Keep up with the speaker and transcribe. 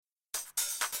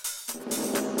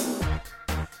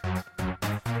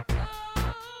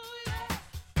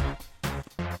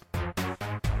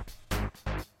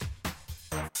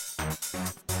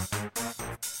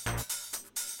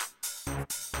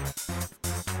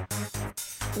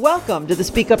Welcome to the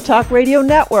Speak Up Talk Radio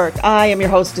Network. I am your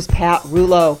hostess, Pat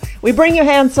Rulo. We bring you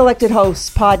hand-selected hosts,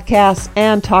 podcasts,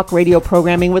 and talk radio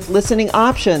programming with listening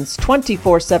options,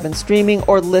 24/7 streaming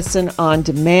or listen on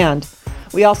demand.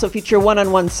 We also feature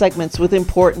one-on-one segments with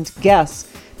important guests,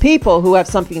 people who have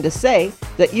something to say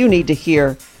that you need to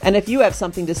hear. And if you have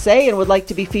something to say and would like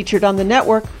to be featured on the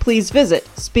network, please visit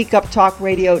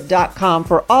speakuptalkradio.com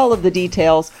for all of the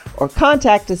details or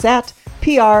contact us at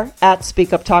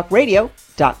pr@speakuptalkradio.com.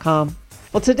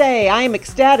 Well, today I am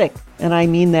ecstatic, and I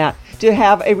mean that, to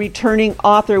have a returning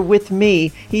author with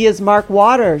me. He is Mark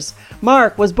Waters.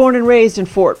 Mark was born and raised in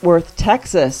Fort Worth,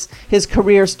 Texas. His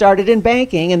career started in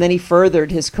banking, and then he furthered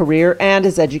his career and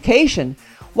his education.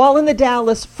 While in the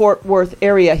Dallas-Fort Worth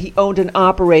area, he owned and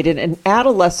operated an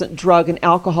adolescent drug and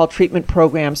alcohol treatment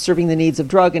program serving the needs of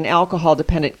drug and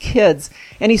alcohol-dependent kids,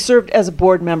 and he served as a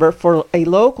board member for a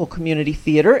local community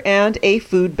theater and a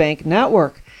food bank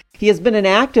network. He has been an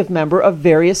active member of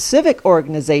various civic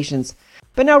organizations.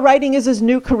 But now writing is his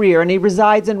new career, and he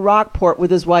resides in Rockport with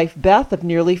his wife, Beth, of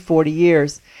nearly 40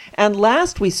 years. And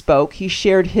last we spoke, he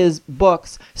shared his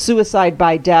books, Suicide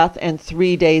by Death and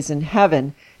 3 Days in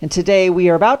Heaven. And today we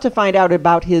are about to find out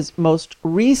about his most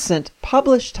recent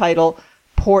published title,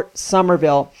 Port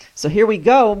Somerville. So here we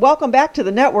go. Welcome back to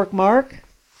the network, Mark.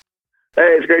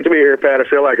 Hey, it's great to be here, Pat. I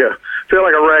feel like a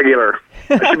regular.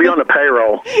 I should be on the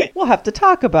payroll. We'll have to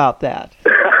talk about that.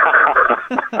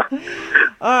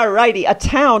 All righty. A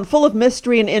town full of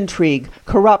mystery and intrigue,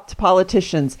 corrupt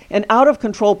politicians, an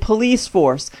out-of-control police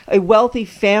force, a wealthy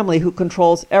family who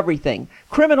controls everything,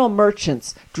 criminal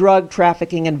merchants, drug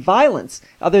trafficking, and violence.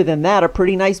 Other than that, a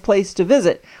pretty nice place to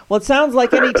visit. Well, it sounds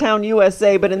like any town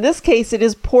USA, but in this case, it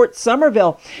is Port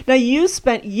Somerville. Now, you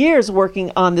spent years working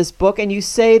on this book, and you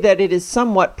say that it is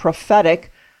somewhat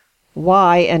prophetic.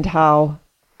 Why and how?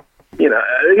 You know,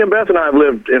 Beth and I have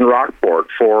lived in Rockport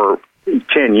for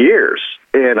 10 years,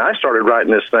 and I started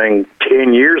writing this thing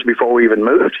 10 years before we even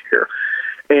moved here.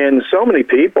 And so many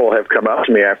people have come up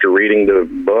to me after reading the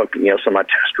book, you know, some of my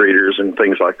test readers and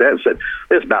things like that, and said,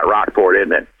 "It's about Rockport,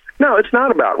 isn't it?" No, it's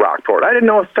not about Rockport. I didn't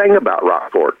know a thing about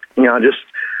Rockport. I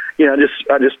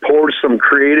just poured some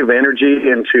creative energy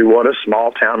into what a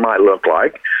small town might look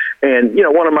like. And, you know,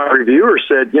 one of my reviewers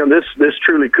said, you know, this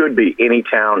truly could be any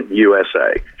town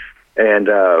USA. And,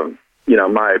 you know,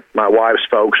 my wife's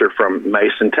folks are from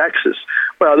Mason, Texas.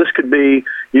 Well, this could be,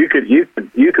 you could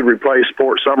replace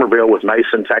Port Somerville with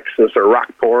Mason, Texas, or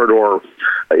Rockport, or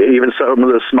even some of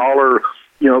the smaller,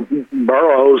 you know,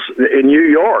 boroughs in New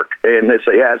York. And they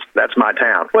say, yeah, that's my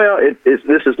town. Well,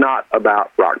 this is not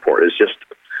about Rockport. It's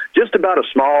just about a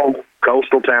small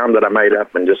coastal town that I made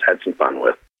up and just had some fun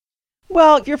with.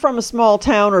 Well, if you're from a small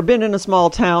town or been in a small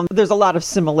town, there's a lot of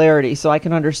similarity, so I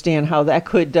can understand how that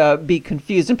could be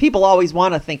confused. And people always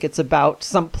want to think it's about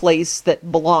some place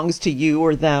that belongs to you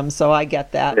or them, so I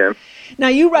get that. Yeah. Now,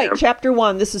 you write Chapter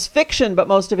 1. This is fiction, but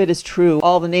most of it is true.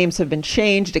 All the names have been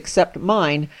changed except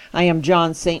mine. I am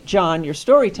John St. John, your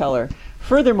storyteller.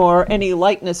 Furthermore, any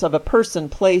likeness of a person,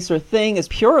 place, or thing is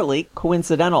purely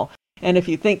coincidental. And if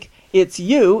you think it's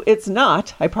you, it's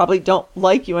not. I probably don't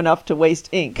like you enough to waste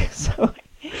ink. So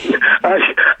I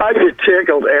get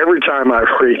tickled every time I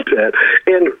read that.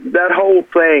 And that whole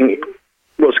thing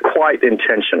was quite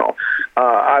intentional.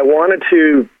 I wanted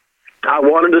to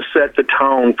set the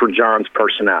tone for John's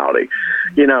personality.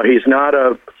 You know, he's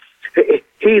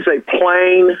a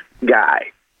plain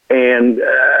guy, and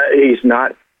he's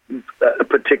not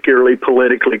particularly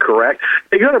politically correct.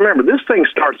 You got to remember, this thing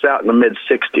starts out in the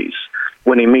mid-'60s.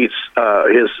 When he meets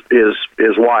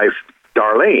his wife,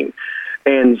 Darlene.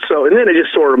 And then it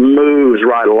just sort of moves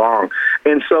right along.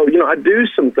 And so, you know, I do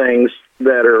some things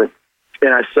and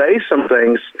I say some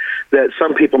things that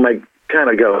some people may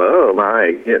kind of go, oh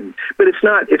my, but it's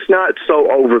not so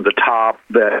over the top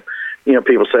that, you know,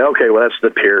 people say, okay, well, that's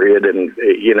the period, and,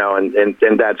 you know,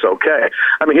 and that's okay.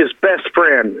 I mean, his best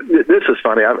friend, this is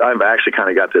funny, I've actually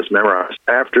kind of got this memorized.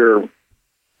 After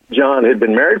John had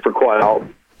been married for quite a while,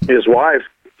 his wife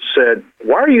said,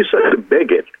 "Why are you such a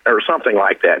bigot?" or something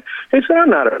like that. He said,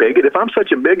 "I'm not a bigot. If I'm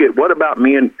such a bigot, what about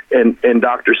me and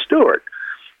Dr. Stewart?"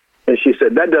 And she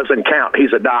said, "That doesn't count.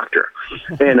 He's a doctor."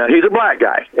 And he's a black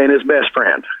guy and his best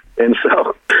friend. And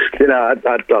so, you know, I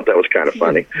thought that was kind of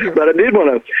funny. But I did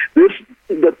want to,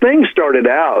 the thing started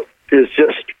out is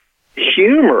just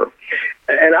humor.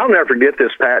 And I'll never forget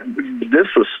this, Pat.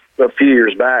 This was a few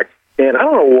years back. And I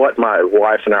don't know what my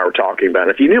wife and I were talking about.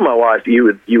 If you knew my wife,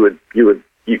 you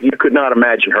could not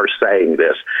imagine her saying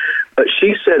this. But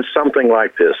she said something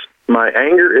like this: "My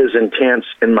anger is intense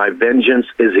and my vengeance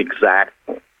is exact."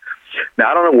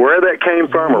 Now, I don't know where that came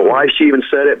from or why she even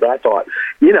said it, but I thought,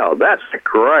 That's a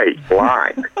great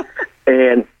line.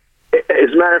 And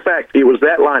as a matter of fact, it was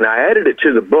that line. I added it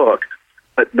to the book,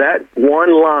 but that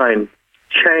one line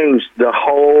changed the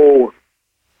whole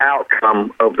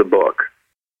outcome of the book.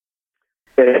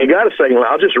 And you got to say,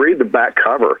 I'll just read the back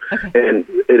cover, and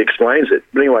it explains it.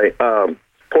 But anyway,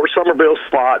 Port Somerville's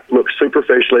plot looks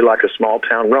superficially like a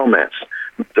small-town romance.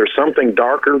 There's something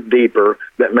darker, deeper,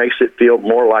 that makes it feel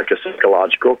more like a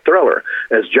psychological thriller,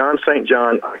 as John St.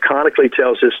 John iconically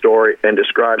tells his story and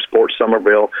describes Port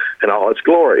Somerville in all its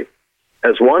glory.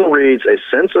 As one reads, a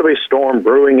sense of a storm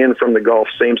brewing in from the Gulf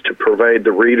seems to pervade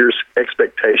the reader's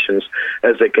expectations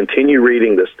as they continue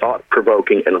reading this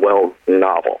thought-provoking and well-written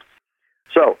novel.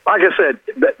 So, like I said,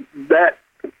 the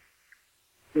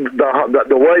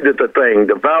way that the thing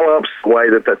develops, the way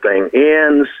that the thing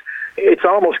ends, it's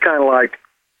almost kind of like,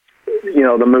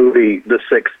 the movie The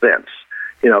Sixth Sense.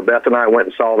 Beth and I went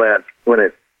and saw that when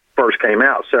it first came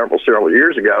out several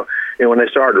years ago, and when they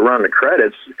started to run the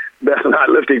credits, Beth and I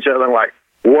looked at each other like,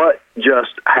 what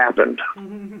just happened?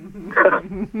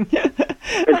 And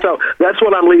so that's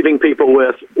what I'm leaving people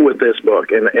with this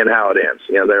book and how it ends.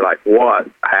 They're like, what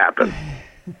happened?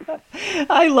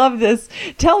 I love this.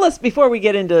 Tell us, before we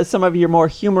get into some of your more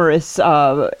humorous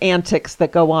antics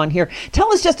that go on here,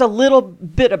 tell us just a little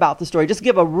bit about the story. Just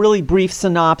give a really brief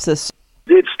synopsis.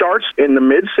 It starts in the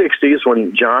mid-'60s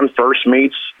when John first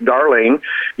meets Darlene.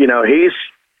 He's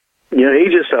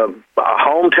just a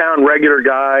hometown regular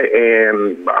guy,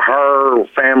 and her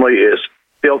family is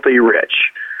filthy rich.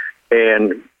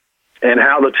 And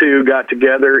how the two got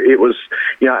together, it was,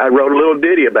 I wrote a little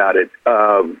ditty about it,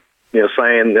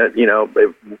 saying that,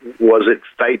 was it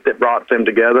fate that brought them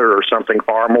together or something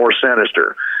far more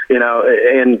sinister,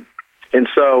 and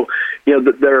so,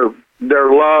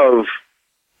 their love,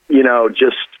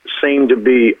 just seemed to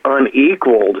be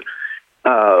unequaled,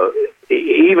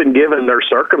 even given their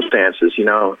circumstances.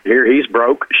 Here he's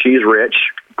broke, she's rich.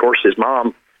 Of course,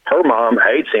 her mom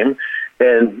hates him.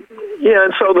 And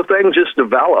so the thing just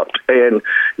developed, and,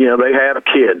 they have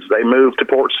kids. They move to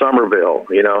Port Somerville.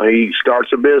 He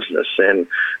starts a business, and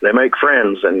they make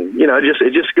friends, and,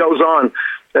 it just goes on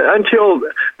until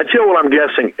what I'm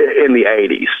guessing in the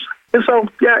 80s. And so,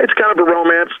 yeah, it's kind of a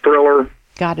romance, thriller.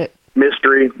 Got it.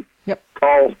 Mystery. Yep.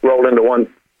 All rolled into one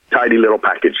tidy little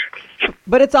package.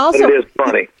 But it's also... But it is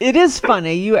funny. It is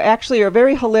funny. You actually are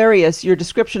very hilarious. Your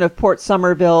description of Port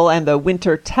Somerville and the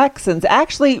Winter Texans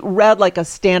actually read like a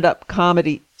stand-up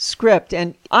comedy script.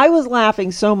 And I was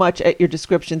laughing so much at your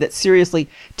description that seriously,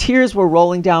 tears were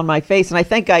rolling down my face. And I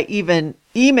think I even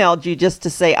emailed you just to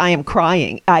say, I am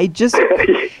crying. I just...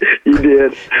 You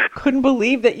did. Couldn't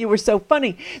believe that you were so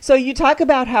funny. So you talk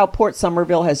about how Port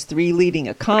Somerville has 3 leading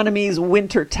economies: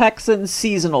 Winter Texans,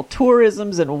 seasonal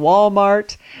tourisms, and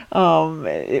Walmart.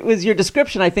 It was your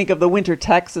description, I think, of the Winter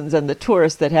Texans and the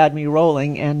tourists that had me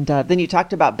rolling. And then you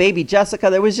talked about Baby Jessica.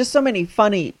 There was just so many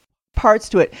funny parts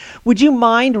to it. Would you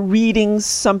mind reading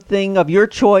something of your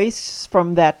choice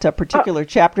from that particular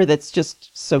chapter that's just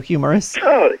so humorous?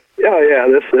 Oh yeah.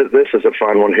 This is a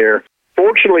fun one here.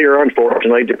 Fortunately or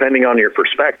unfortunately, depending on your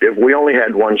perspective, we only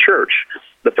had one church,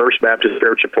 the First Baptist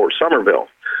Church of Port Somerville.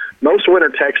 Most Winter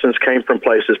Texans came from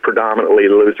places predominantly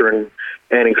Lutheran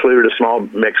and included a small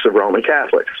mix of Roman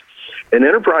Catholics. An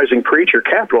enterprising preacher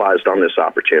capitalized on this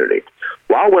opportunity.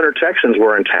 While Winter Texans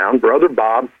were in town, Brother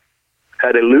Bob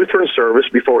had a Lutheran service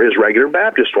before his regular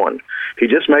Baptist one. He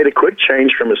just made a quick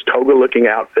change from his toga-looking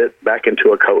outfit back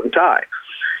into a coat and tie.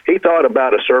 He thought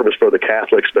about a service for the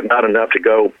Catholics, but not enough to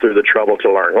go through the trouble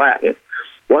to learn Latin.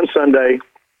 One Sunday,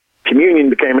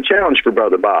 communion became a challenge for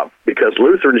Brother Bob. Because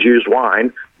Lutherans used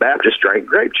wine, Baptists drank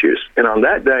grape juice. And on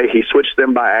that day, he switched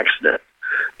them by accident.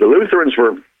 The Lutherans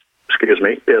were,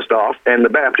 pissed off, and the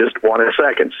Baptists wanted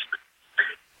seconds.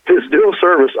 His dual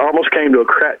service almost came to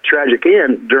a tragic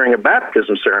end during a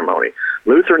baptism ceremony.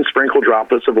 Lutherans sprinkled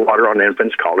droplets of water on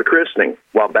infants called a christening,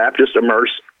 while Baptists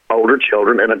immersed older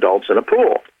children and adults in a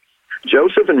pool.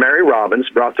 Joseph and Mary Robbins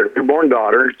brought their newborn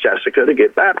daughter, Jessica, to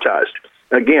get baptized.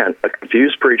 Again, a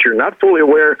confused preacher, not fully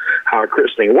aware how a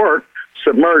christening worked,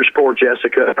 submerged poor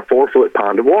Jessica in a 4-foot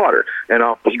pond of water and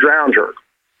almost drowned her.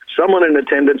 Someone in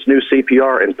attendance knew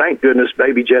CPR, and thank goodness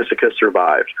baby Jessica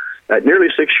survived. At nearly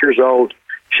 6 years old,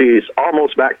 she's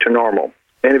almost back to normal.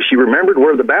 And if she remembered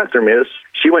where the bathroom is,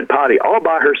 she went potty all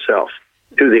by herself.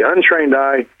 To the untrained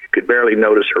eye, you could barely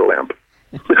notice her limp.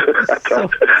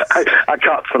 I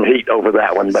caught some heat over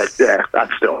that one, but yeah,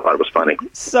 I still thought it was funny.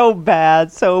 So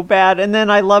bad. And then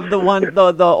I love the one,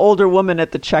 the older woman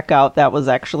at the checkout. That was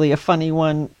actually a funny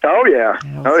one. Oh yeah.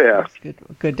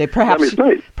 Good day.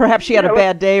 Perhaps she had a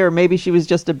bad day, or maybe she was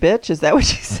just a bitch. Is that what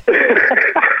she said?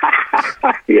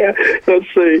 Yeah, let's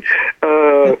see.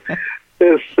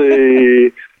 Let's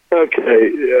see.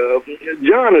 Okay,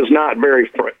 John is not a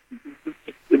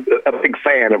big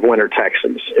fan of Winter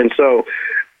Texans, and so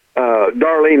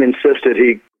Darlene insisted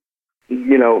he,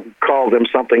 called them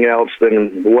something else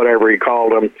than whatever he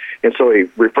called them, and so he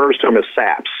refers to them as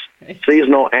SAPs,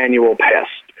 seasonal annual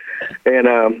pest. And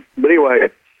but anyway,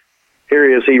 here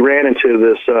he is. He ran into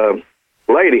this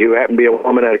lady who happened to be a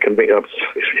woman at a convenience.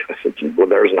 Well,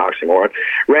 there's an oxymoron.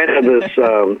 Ran into this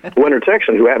Winter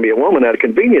Texan who happened to be a woman at a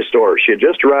convenience store. She had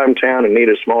just arrived in town and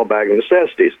needed a small bag of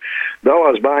necessities. Though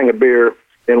I was buying a beer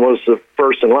and was the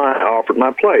first in line, I offered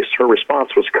my place. Her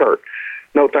response was curt.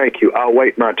 No, thank you. I'll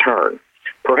wait my turn.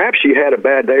 Perhaps she had a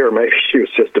bad day, or maybe she was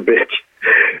just a bitch.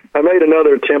 I made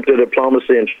another attempt at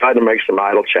diplomacy and tried to make some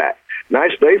idle chat.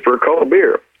 Nice day for a cold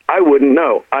beer. I wouldn't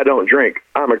know. I don't drink.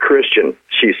 I'm a Christian,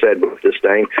 she said with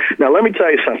disdain. Now, let me tell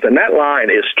you something. That line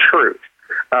is true.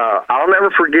 I'll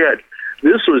never forget.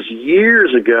 This was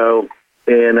years ago,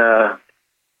 and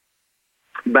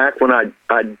back when I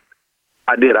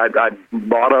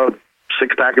bought a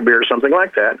 6-pack of beer or something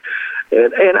like that.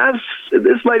 And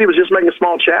this lady was just making a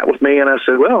small chat with me, and I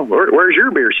said, well, where's your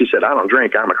beer? She said, I don't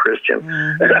drink. I'm a Christian.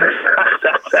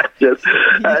 That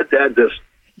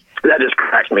just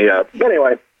cracked me up. But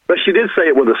anyway, but she did say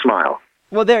it with a smile.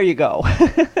 Well, there you go.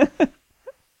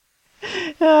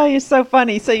 Oh, you're so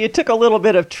funny. So you took a little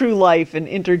bit of true life and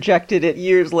interjected it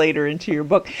years later into your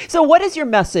book. So what is your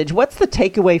message? What's the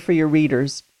takeaway for your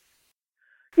readers?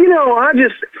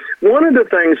 One of the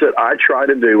things that I try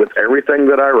to do with everything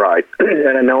that I write,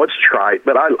 and I know it's trite,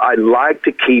 but I like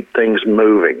to keep things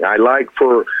moving. I like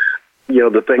for,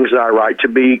 the things that I write to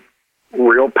be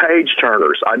real page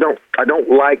turners. I don't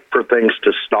like for things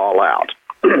to stall out.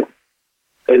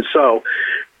 And so,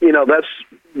 that's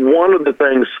one of the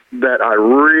things that I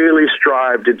really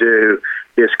strive to do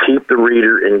is keep the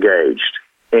reader engaged.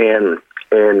 And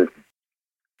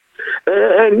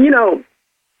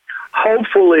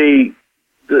hopefully,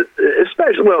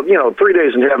 especially, 3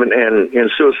 Days in Heaven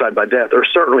and Suicide by Death are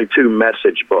certainly two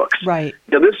message books. Right.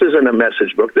 This isn't a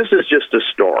message book. This is just a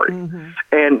story. Mm-hmm.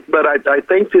 But I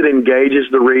think it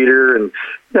engages the reader and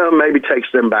maybe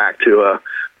takes them back to a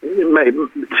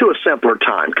simpler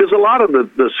time, because a lot of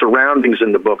the surroundings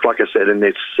in the book, like I said, in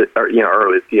its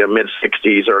early mid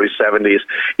 60s, early 70s,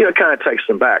 kind of takes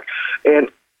them back. And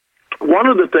one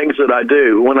of the things that I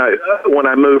do when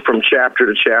I move from chapter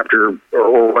to chapter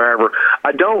or wherever,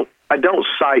 I don't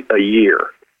cite a year.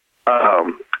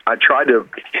 I try to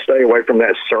stay away from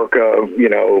that circa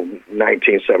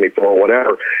 1974 or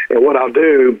whatever. And what I'll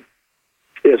do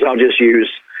is I'll just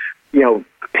use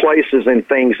places and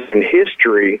things in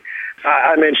history.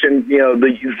 I mentioned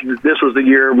this was the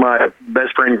year my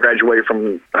best friend graduated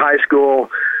from high school.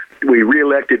 We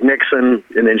reelected Nixon,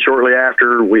 and then shortly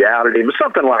after, we outed him,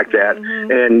 something like that.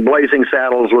 Mm-hmm. And Blazing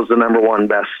Saddles was the number one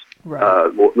was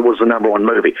the number one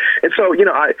movie. And so,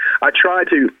 I try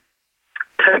to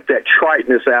take that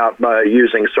triteness out by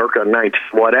using circa 19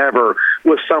 whatever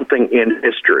with something in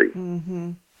history.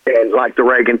 Mm-hmm. And like the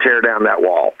Reagan tear down that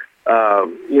wall. I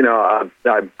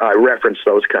reference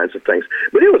those kinds of things.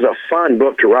 But it was a fun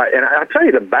book to write. And I tell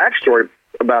you, the backstory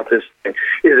about this thing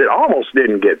is it almost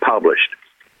didn't get published.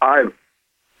 I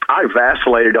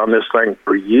vacillated on this thing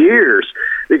for years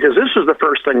because this was the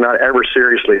first thing that I ever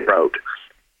seriously wrote.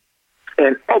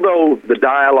 And although the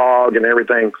dialogue and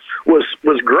everything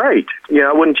was great,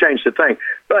 I wouldn't change the thing.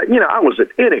 But, I was an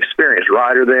inexperienced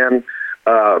writer then.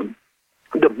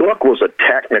 The book was a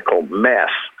technical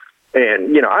mess.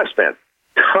 And, I spent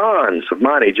tons of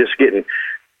money just getting,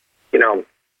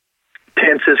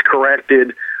 tenses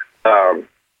corrected,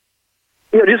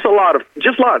 just a lot of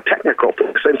technical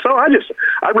things. And so I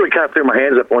really kind of threw my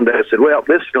hands up one day and said, well,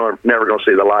 this is never going to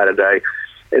see the light of day.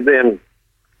 And then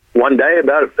one day,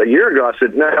 about a year ago, I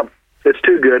said, no, it's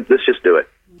too good. Let's just do it.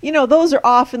 Those are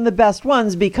often the best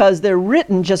ones because they're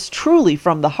written just truly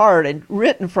from the heart and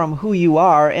written from who you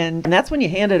are. And that's when you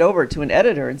hand it over to an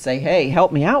editor and say, hey,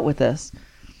 help me out with this.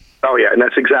 Oh, yeah, and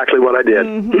that's exactly what I did.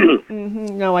 Mm-hmm.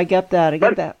 Mm-hmm. No, I get that. It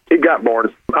got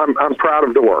born. I'm proud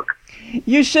of the work.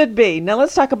 You should be. Now,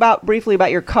 let's talk briefly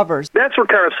about your covers. That's where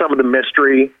kind of some of the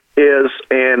mystery is,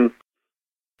 and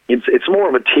it's more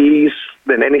of a tease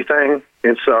than anything.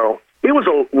 And so it was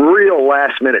a real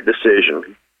last-minute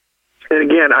decision. And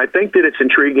again, I think that it's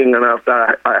intriguing enough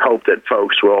that I hope that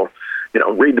folks will,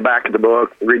 read the back of the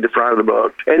book, read the front of the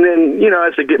book, and then,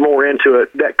 as they get more into it,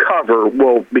 that cover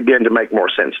will begin to make more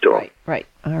sense to them. Right.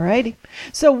 All righty.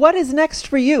 So what is next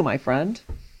for you, my friend?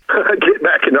 Get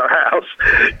back in our house.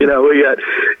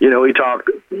 We talked,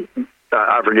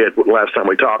 I forget what last time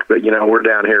we talked, but, we're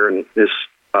down here in this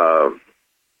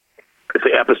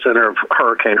epicenter of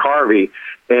Hurricane Harvey,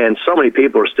 and so many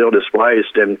people are still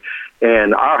displaced, and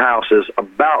our house is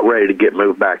about ready to get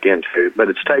moved back into, but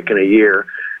it's taken a year.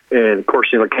 And, of course,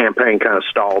 the campaign kind of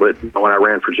stalled it when I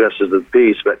ran for Justice of the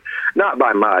Peace, but not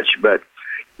by much. But,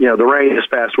 the rain this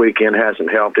past weekend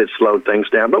hasn't helped. It slowed things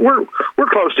down. But we're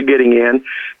close to getting in.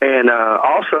 And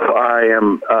also I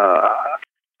am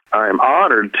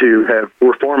honored to have,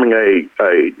 we're forming a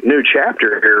new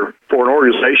chapter here for an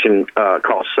organization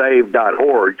called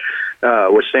Save.org,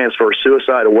 which stands for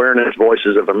Suicide Awareness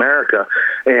Voices of America.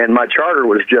 And my charter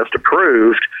was just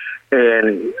approved.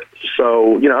 And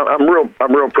so, I'm real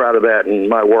proud of that, and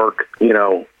my work,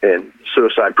 in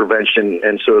suicide prevention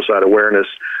and suicide awareness,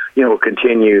 will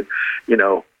continue,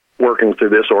 working through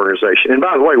this organization. And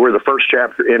by the way, we're the first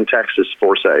chapter in Texas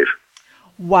for SAVE.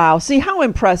 Wow. See how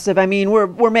impressive. I mean,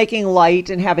 we're making light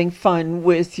and having fun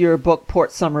with your book,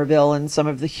 Port Somerville, and some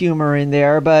of the humor in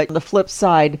there. But on the flip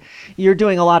side, you're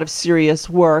doing a lot of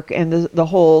serious work, and the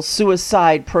whole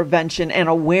suicide prevention and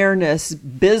awareness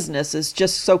business is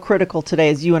just so critical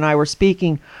today, as you and I were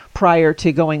speaking prior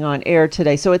to going on air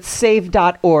today. So it's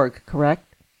save.org, correct?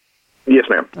 Yes,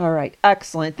 ma'am. All right.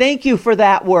 Excellent. Thank you for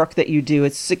that work that you do.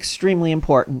 It's extremely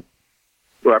important.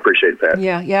 Well, I appreciate that.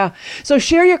 Yeah. So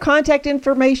share your contact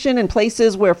information and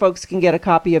places where folks can get a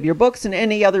copy of your books, and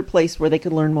any other place where they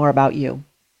can learn more about you.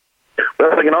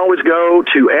 Well, they can always go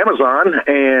to Amazon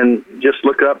and just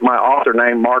look up my author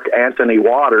name, Mark Anthony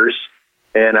Waters,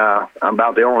 and I'm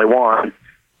about the only one,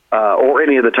 or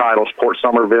any of the titles, Port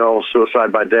Somerville,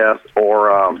 Suicide by Death,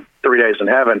 or 3 Days in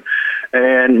Heaven.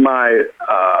 And my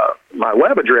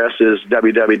web address is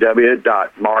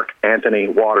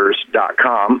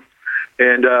www.markanthonywaters.com.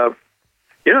 And,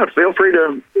 feel free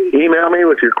to email me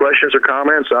with your questions or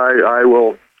comments. I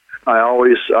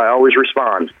always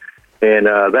respond. And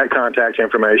that contact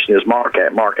information is Mark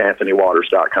at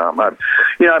markanthonywaters.com.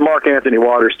 Mark Anthony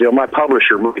Waters deal. My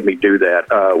publisher made me do that.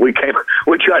 We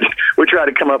tried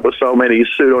to come up with so many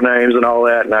pseudonyms and all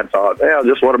that, and I thought,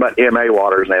 just what about M.A.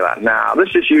 Waters? And they like, nah,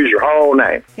 let's just use your whole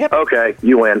name. Yep. Okay,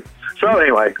 you win. So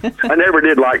anyway, I never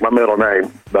did like my middle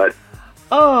name, but.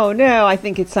 Oh, no, I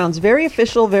think it sounds very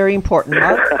official, very important,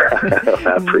 Mark.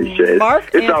 I appreciate it.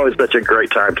 It's always such a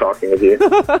great time talking with you.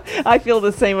 I feel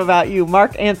the same about you.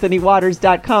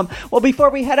 MarkAnthonyWaters.com. Well,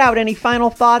 before we head out, any final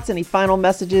thoughts, any final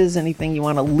messages, anything you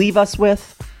want to leave us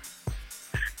with?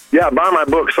 Yeah, buy my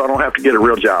book so I don't have to get a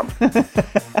real job.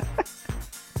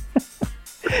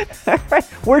 All right,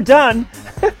 we're done.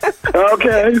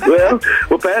 Okay. Well,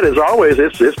 Pat, as always,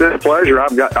 it's been a pleasure.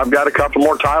 I've got a couple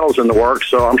more titles in the works,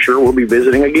 so I'm sure we'll be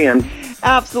visiting again.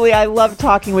 Absolutely. I love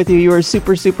talking with you. You're a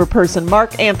super, super person.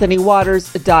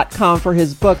 MarkAnthonyWaters.com for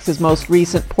his books, his most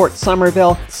recent, Port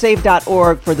Somerville,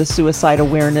 Save.org for the suicide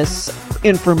awareness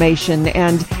information.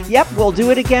 And, yep, we'll do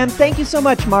it again. Thank you so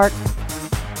much, Mark.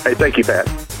 Hey, thank you,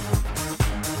 Pat.